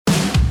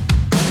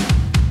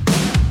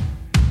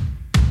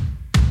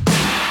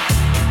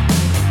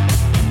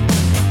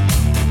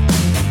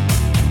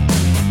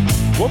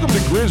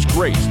Grizz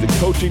Greats, the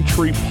Coaching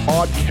Tree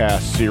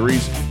podcast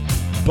series.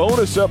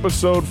 Bonus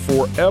episode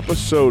for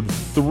episode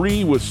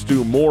 3 with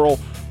Stu Morrill.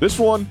 This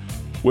one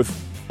with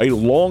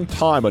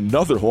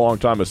another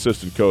long-time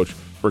assistant coach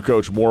for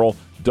Coach Morrill,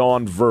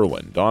 Don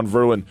Verlin. Don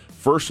Verlin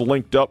first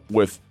linked up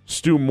with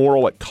Stu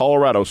Morrill at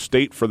Colorado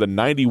State for the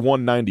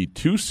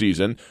 91-92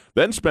 season,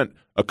 then spent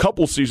a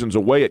couple seasons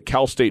away at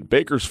Cal State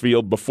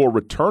Bakersfield before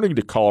returning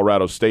to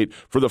Colorado State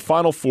for the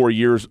final 4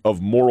 years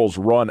of Morrill's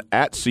run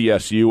at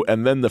CSU,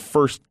 and then the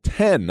first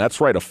 10, that's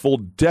right, a full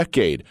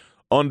decade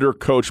under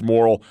Coach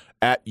Morrill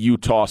at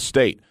Utah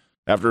State.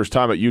 After his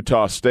time at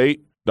Utah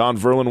State, Don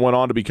Verlin went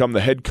on to become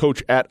the head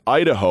coach at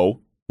Idaho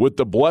with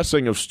the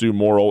blessing of Stu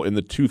Morrill in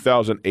the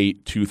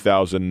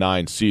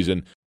 2008-2009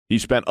 season. He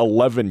spent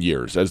 11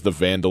 years as the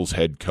Vandals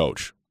head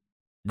coach.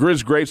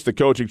 Grizz Greats, the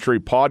Coaching Tree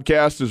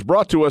podcast, is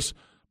brought to us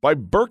by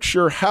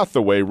Berkshire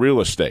Hathaway Real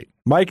Estate.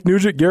 Mike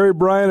Nugent, Gary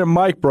Bryan, and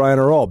Mike Bryan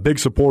are all big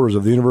supporters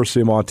of the University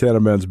of Montana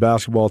men's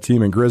basketball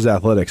team and Grizz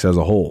athletics as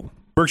a whole.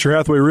 Berkshire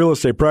Hathaway Real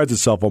Estate prides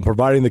itself on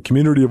providing the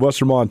community of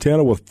Western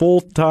Montana with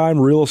full-time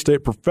real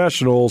estate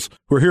professionals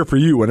who are here for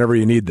you whenever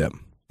you need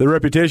them. Their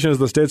reputation as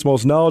the state's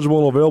most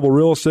knowledgeable and available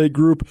real estate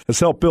group has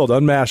helped build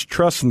unmatched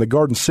trust in the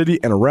Garden City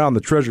and around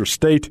the Treasure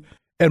State.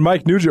 And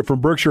Mike Nugent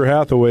from Berkshire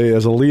Hathaway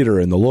is a leader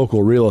in the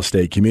local real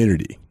estate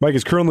community. Mike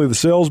is currently the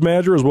sales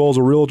manager as well as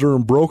a realtor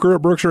and broker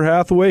at Berkshire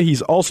Hathaway.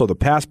 He's also the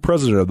past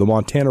president of the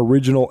Montana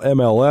Regional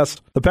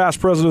MLS, the past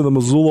president of the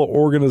Missoula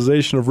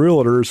Organization of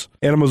Realtors,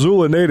 and a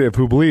Missoula native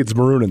who bleeds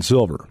maroon and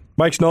silver.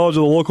 Mike's knowledge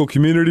of the local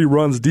community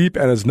runs deep,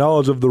 and his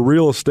knowledge of the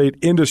real estate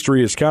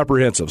industry is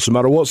comprehensive. So no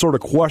matter what sort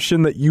of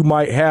question that you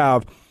might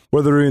have,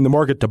 whether you're in the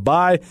market to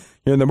buy,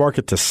 you're in the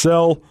market to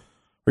sell,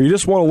 or you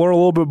just want to learn a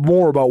little bit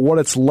more about what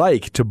it's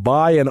like to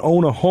buy and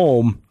own a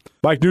home,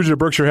 Mike Nugent at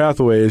Berkshire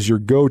Hathaway is your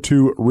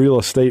go-to real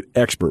estate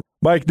expert.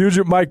 Mike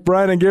Nugent, Mike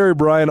Bryan, and Gary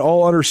Bryan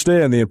all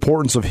understand the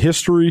importance of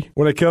history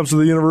when it comes to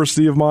the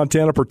University of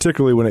Montana,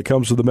 particularly when it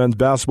comes to the men's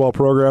basketball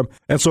program.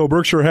 And so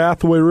Berkshire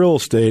Hathaway Real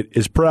Estate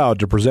is proud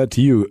to present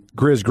to you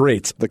Grizz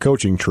Greats, the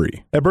Coaching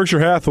Tree. At Berkshire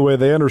Hathaway,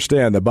 they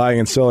understand that buying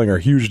and selling are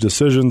huge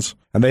decisions,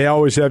 and they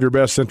always have your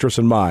best interests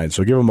in mind.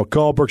 So give them a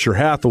call, Berkshire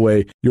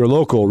Hathaway, your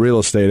local real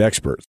estate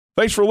experts.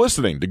 Thanks for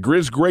listening to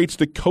Grizz Greats,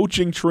 the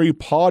Coaching Tree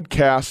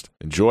podcast.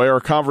 Enjoy our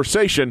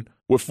conversation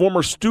with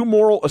former Stu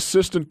Morrill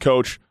assistant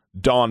coach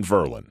Don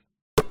Verlin.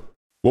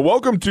 Well,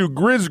 welcome to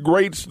Grizz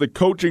Greats, the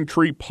Coaching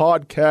Tree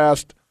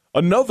podcast.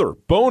 Another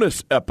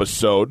bonus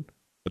episode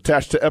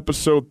attached to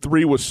episode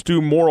 3 with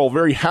Stu Morrill.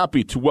 Very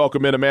happy to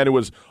welcome in a man who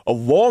was a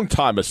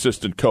longtime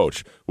assistant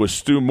coach with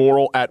Stu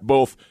Morrill at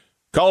both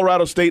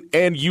Colorado State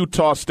and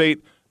Utah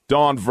State,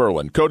 Don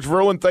Verlin. Coach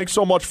Verlin, thanks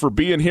so much for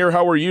being here.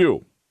 How are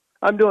you?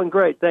 I'm doing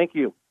great. Thank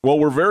you. Well,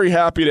 we're very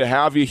happy to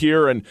have you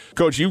here. And,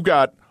 Coach, you've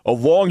got a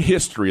long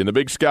history in the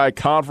Big Sky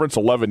Conference,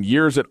 11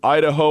 years at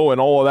Idaho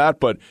and all of that,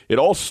 but it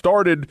all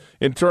started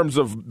in terms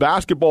of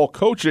basketball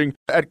coaching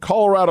at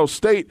Colorado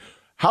State.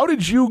 How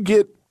did you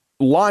get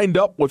lined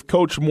up with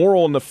Coach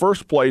Morrill in the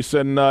first place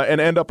and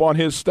end up on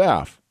his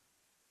staff?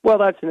 Well,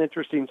 that's an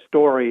interesting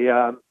story.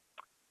 I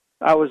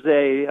was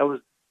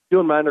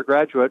doing my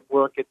undergraduate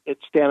work at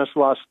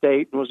Stanislaus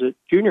State and was a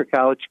junior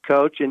college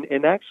coach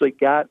and actually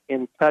got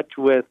in touch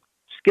with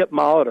Skip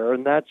Molitor,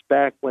 and that's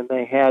back when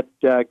they had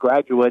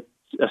graduate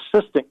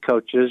assistant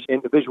coaches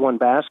in Division I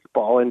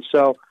basketball. And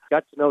so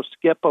got to know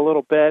Skip a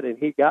little bit, and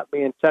he got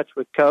me in touch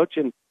with Coach,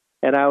 and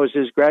I was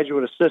his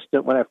graduate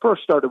assistant when I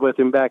first started with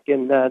him back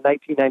in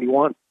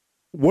 1991.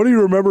 What do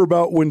you remember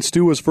about when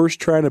Stu was first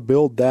trying to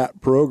build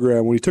that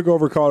program? When he took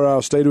over Colorado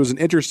State, it was an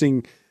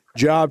interesting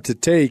job to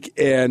take,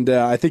 and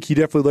I think he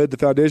definitely laid the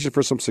foundation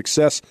for some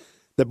success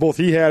that both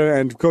he had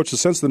and coaches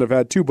since then have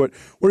had too. But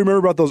what do you remember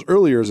about those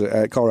early years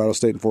at Colorado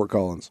State and Fort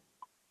Collins?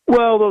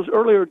 Well, those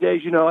earlier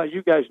days, as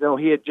you guys know,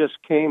 he had just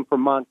came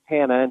from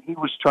Montana, and he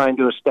was trying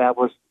to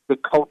establish the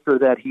culture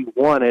that he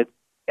wanted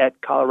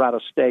at Colorado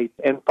State.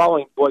 And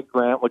following Boyd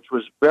Grant, which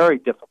was very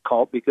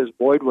difficult because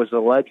Boyd was a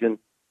legend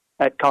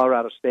at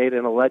Colorado State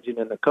and a legend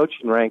in the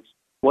coaching ranks,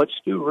 what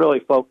Stu really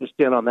focused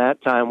in on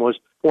that time was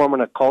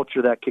forming a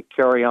culture that could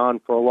carry on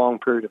for a long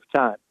period of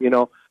time,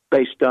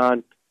 based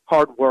on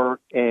hard work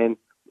and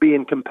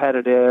being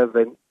competitive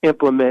and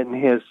implementing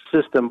his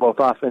system both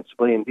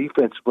offensively and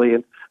defensively.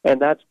 And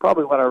that's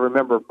probably what I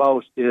remember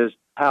most is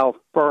how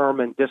firm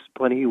and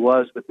disciplined he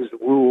was with his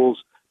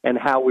rules and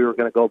how we were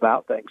going to go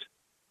about things.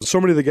 So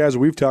many of the guys that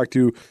we've talked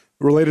to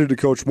related to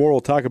Coach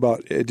Morrill talk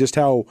about just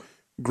how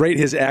great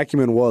his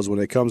acumen was when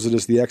it comes to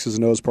just the X's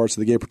and O's parts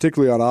of the game,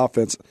 particularly on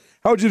offense.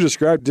 How would you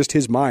describe just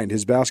his mind,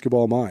 his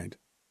basketball mind?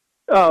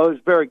 Oh, it was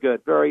very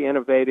good, very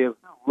innovative,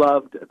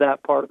 loved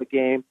that part of the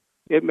game.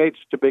 It made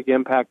such a big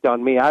impact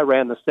on me. I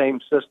ran the same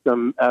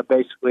system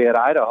basically at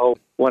Idaho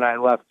when I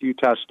left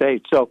Utah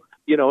State. So,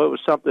 it was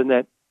something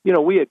that,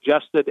 we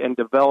adjusted and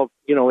developed,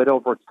 it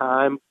over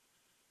time.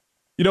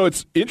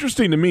 It's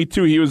interesting to me,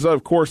 too. He was,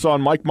 of course,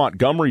 on Mike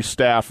Montgomery's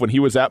staff when he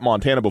was at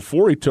Montana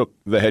before he took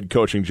the head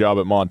coaching job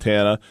at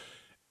Montana.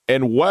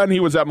 And when he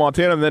was at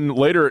Montana and then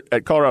later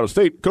at Colorado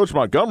State, Coach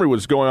Montgomery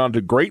was going on to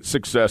great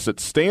success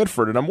at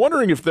Stanford. And I'm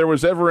wondering if there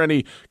was ever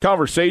any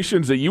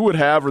conversations that you would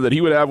have or that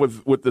he would have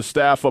with the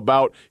staff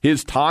about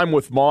his time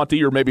with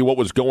Monty, or maybe what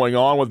was going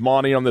on with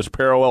Monty on this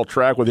parallel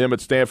track with him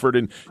at Stanford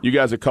and you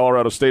guys at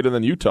Colorado State and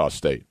then Utah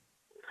State.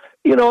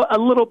 A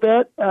little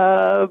bit,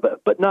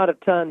 but not a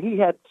ton. He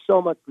had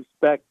so much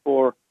respect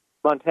for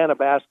Montana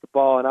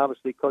basketball, and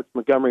obviously Coach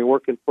Montgomery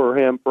working for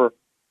him for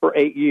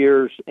 8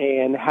 years,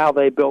 and how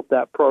they built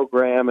that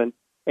program, and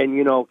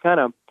kind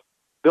of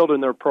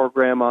building their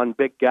program on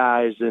big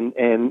guys and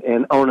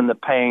owning the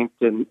paint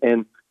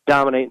and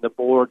dominating the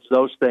boards,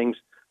 those things.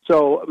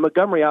 So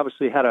Montgomery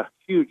obviously had a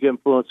huge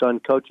influence on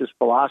Coach's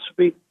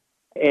philosophy,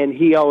 and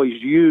he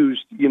always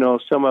used,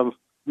 some of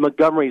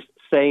Montgomery's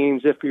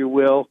sayings, if you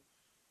will.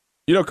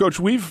 Coach,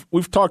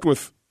 we've talked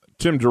with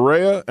Tim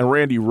Durea and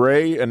Randy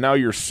Ray, and now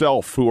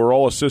yourself, who are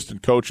all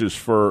assistant coaches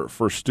for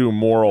Stu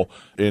Morrill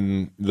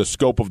in the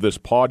scope of this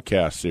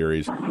podcast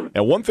series.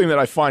 And one thing that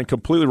I find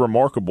completely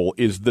remarkable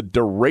is the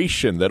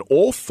duration that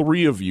all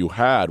three of you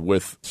had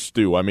with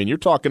Stu. I mean, you're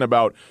talking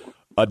about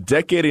a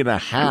decade and a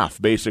half,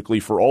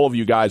 basically, for all of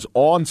you guys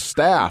on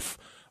staff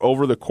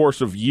over the course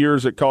of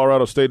years at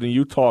Colorado State and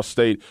Utah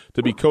State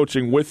to be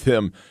coaching with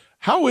him.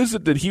 How is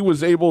it that he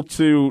was able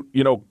to,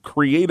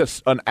 create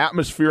an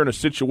atmosphere and a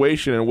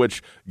situation in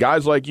which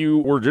guys like you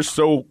were just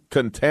so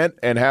content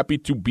and happy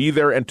to be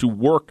there and to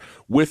work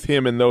with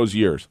him in those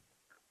years?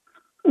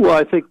 Well,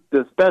 I think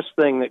the best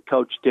thing that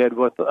Coach did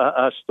with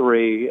us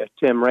three,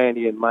 Tim,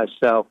 Randy, and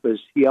myself, is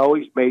he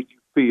always made you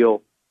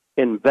feel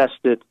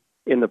invested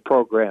in the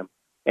program.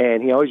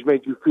 And he always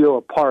made you feel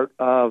a part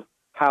of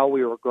how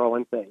we were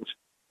growing things.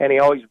 And he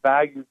always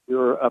valued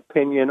your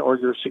opinion or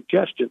your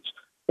suggestions.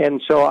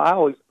 And so I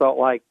always felt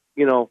like,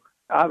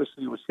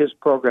 obviously it was his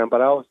program,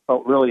 but I always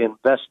felt really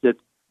invested,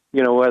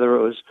 whether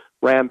it was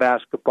Ram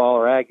basketball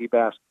or Aggie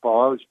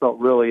basketball. I always felt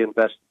really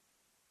invested.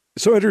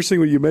 So interesting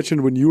what you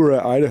mentioned when you were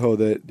at Idaho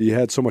that you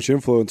had so much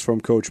influence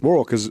from Coach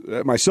Morrill, because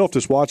myself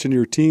just watching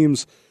your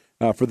teams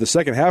for the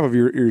second half of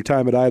your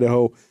time at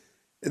Idaho,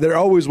 there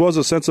always was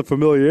a sense of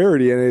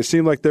familiarity, and it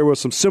seemed like there was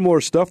some similar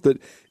stuff that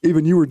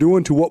even you were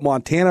doing to what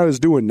Montana is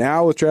doing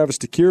now with Travis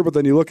DeCuire, but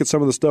then you look at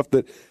some of the stuff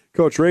that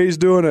Coach Ray's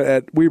doing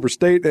at Weber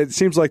State, it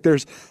seems like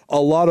there's a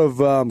lot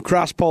of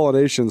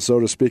cross-pollination, so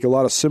to speak, a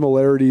lot of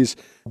similarities,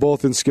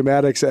 both in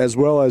schematics as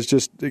well as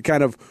just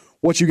kind of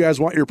what you guys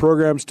want your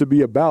programs to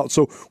be about.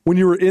 So when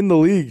you were in the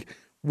league,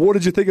 what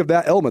did you think of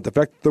that element, the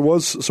fact that there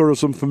was sort of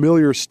some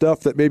familiar stuff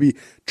that maybe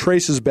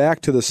traces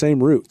back to the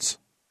same roots?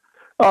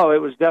 Oh,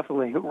 it was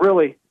definitely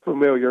really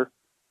familiar.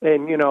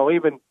 And,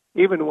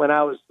 even when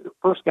I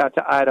first got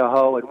to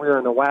Idaho and we were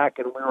in the WAC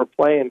and we were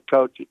playing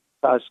Coach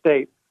at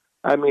State,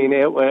 I mean,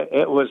 it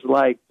was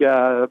like,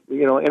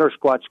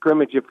 inter-squad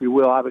scrimmage, if you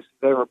will. Obviously,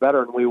 they were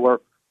better than we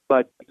were,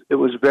 but it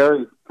was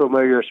very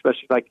familiar,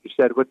 especially, like you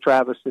said, with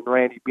Travis and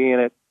Randy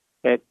being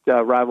at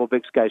rival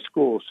Big Sky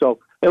schools. So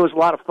it was a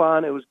lot of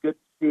fun. It was good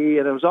to see.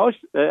 And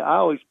I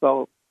always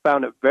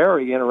found it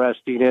very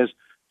interesting is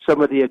some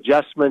of the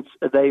adjustments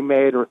they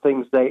made or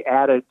things they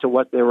added to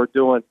what they were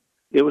doing.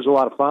 It was a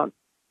lot of fun.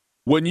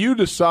 When you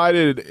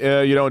decided,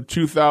 in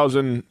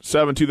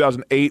 2007,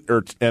 2008,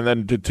 and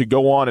then to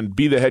go on and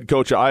be the head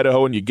coach of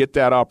Idaho and you get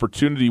that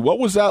opportunity, what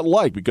was that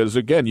like? Because,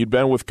 again, you'd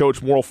been with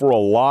Coach Morrill for a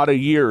lot of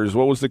years.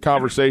 What was the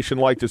conversation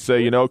like to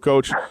say,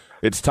 Coach,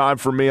 it's time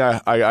for me.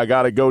 I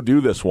got to go do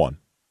this one?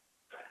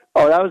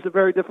 Oh, that was a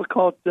very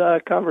difficult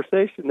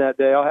conversation that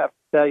day, I'll have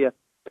to tell you.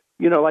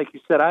 Like you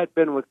said, I'd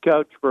been with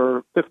Coach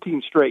for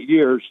 15 straight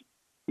years,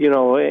 in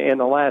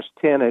the last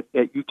 10 at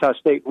Utah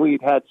State.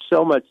 We'd had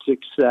so much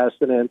success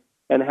and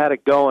had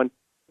it going.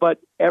 But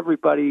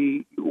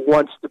everybody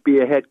wants to be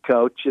a head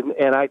coach,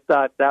 and I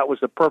thought that was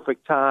the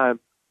perfect time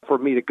for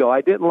me to go.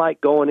 I didn't like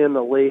going in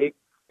the league,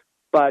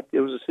 but it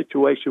was a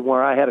situation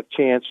where I had a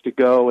chance to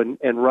go and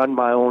run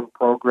my own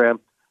program.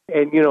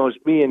 And, as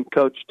me and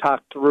Coach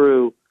talked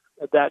through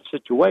that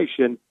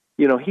situation,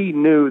 he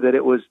knew that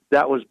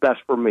that was best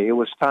for me. It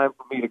was time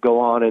for me to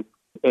go on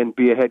and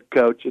be a head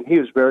coach. And he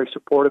was very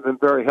supportive and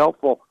very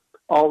helpful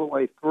all the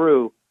way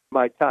through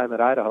my time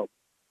at Idaho.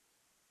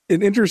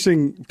 An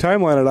interesting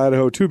timeline at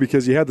Idaho, too,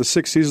 because you had the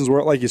 6 seasons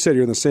where, like you said,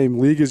 you're in the same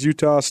league as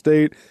Utah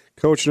State,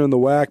 coaching in the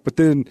WAC, but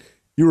then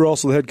you were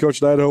also the head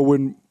coach at Idaho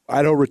when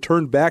Idaho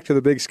returned back to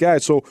the Big Sky.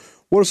 So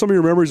what are some of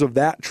your memories of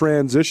that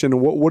transition,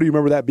 and what do you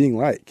remember that being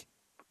like?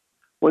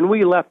 When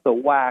we left the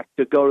WAC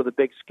to go to the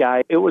Big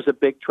Sky, it was a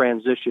big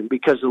transition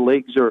because the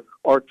leagues are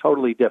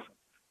totally different.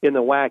 In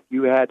the WAC,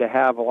 you had to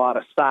have a lot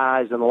of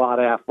size and a lot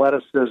of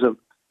athleticism,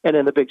 and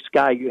in the Big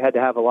Sky, you had to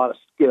have a lot of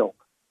skill.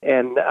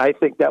 And I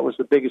think that was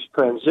the biggest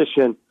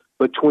transition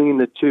between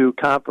the two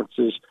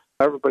conferences.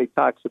 Everybody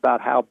talks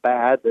about how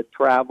bad the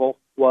travel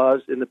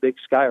was in the Big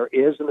Sky or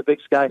is in the Big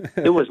Sky.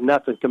 It was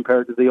nothing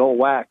compared to the old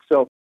WAC.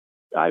 So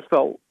I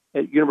felt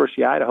at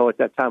University of Idaho at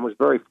that time was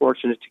very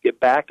fortunate to get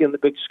back in the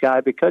Big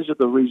Sky because of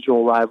the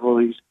regional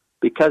rivalries,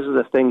 because of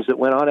the things that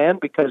went on, and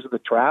because of the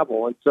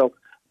travel. And so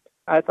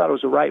I thought it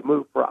was the right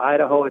move for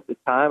Idaho at the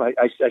time. I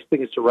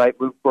think it's the right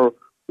move for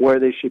where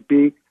they should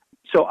be.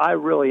 So I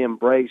really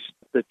embraced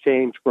the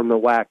change from the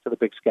WAC to the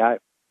Big Sky.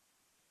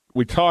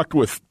 We talked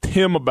with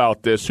Tim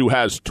about this, who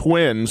has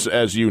twins,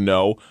 as you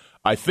know.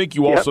 I think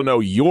you also know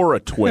you're a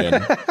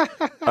twin.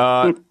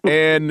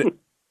 And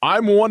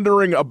I'm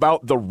wondering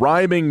about the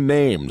rhyming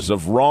names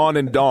of Ron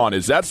and Don.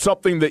 Is that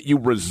something that you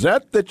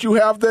resent that you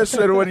have this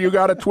and when you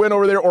got a twin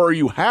over there? Or are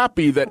you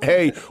happy that,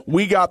 hey,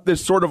 we got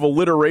this sort of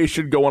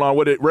alliteration going on?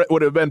 Would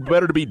it have been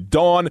better to be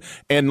Don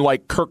and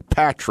like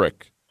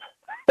Kirkpatrick?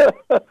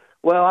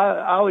 Well,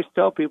 I always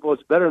tell people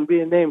it's better than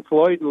being named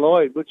Floyd and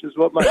Lloyd, which is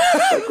what my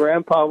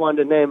grandpa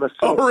wanted to name us.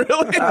 Oh,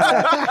 really?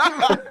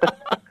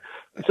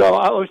 So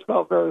I always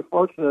felt very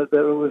fortunate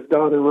that it was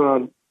Don and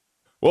Ron.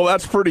 Well,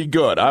 that's pretty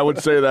good. I would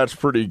say that's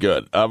pretty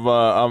good.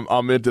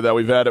 I'm into that.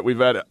 We've had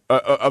it.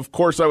 Of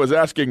course, I was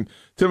asking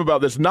Tim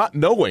about this, not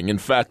knowing, in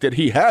fact, that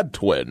he had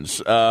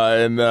twins,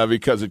 and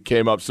because it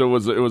came up. So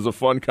it was a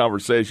fun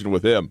conversation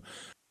with him.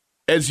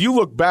 As you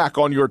look back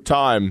on your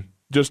time,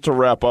 just to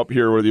wrap up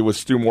here with you with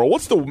Stu Morrill,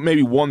 what's the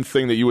maybe one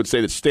thing that you would say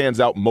that stands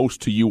out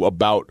most to you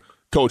about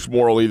Coach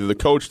Morrill, either the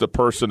coach, the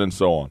person, and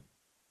so on?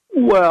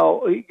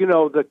 Well,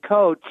 the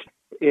coach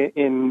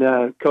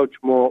in Coach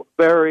Morrill,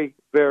 very,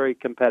 very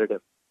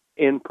competitive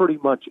in pretty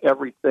much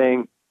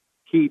everything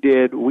he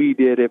did, we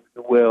did, if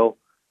you will.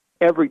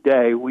 Every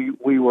day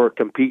we were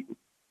competing,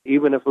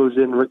 even if it was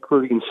in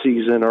recruiting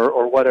season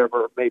or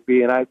whatever it may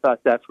be. And I thought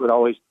that's what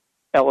always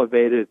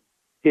elevated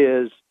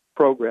his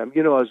program.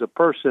 As a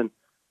person,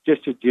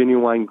 just a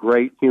genuine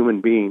great human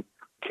being,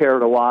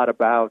 cared a lot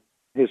about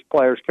his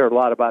players, cared a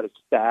lot about his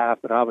staff,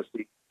 and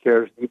obviously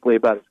cares deeply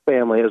about his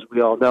family, as we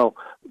all know.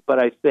 But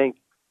I think,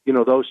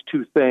 those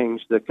two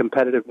things, the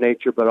competitive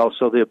nature, but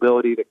also the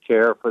ability to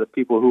care for the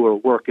people who are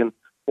working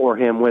for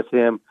him, with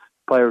him,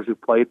 players who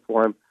played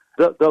for him,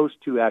 those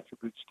two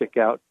attributes stick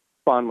out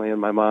fondly in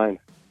my mind.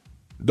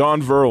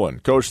 Don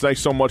Verlin. Coach,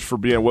 thanks so much for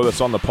being with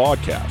us on the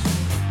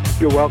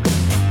podcast. You're welcome.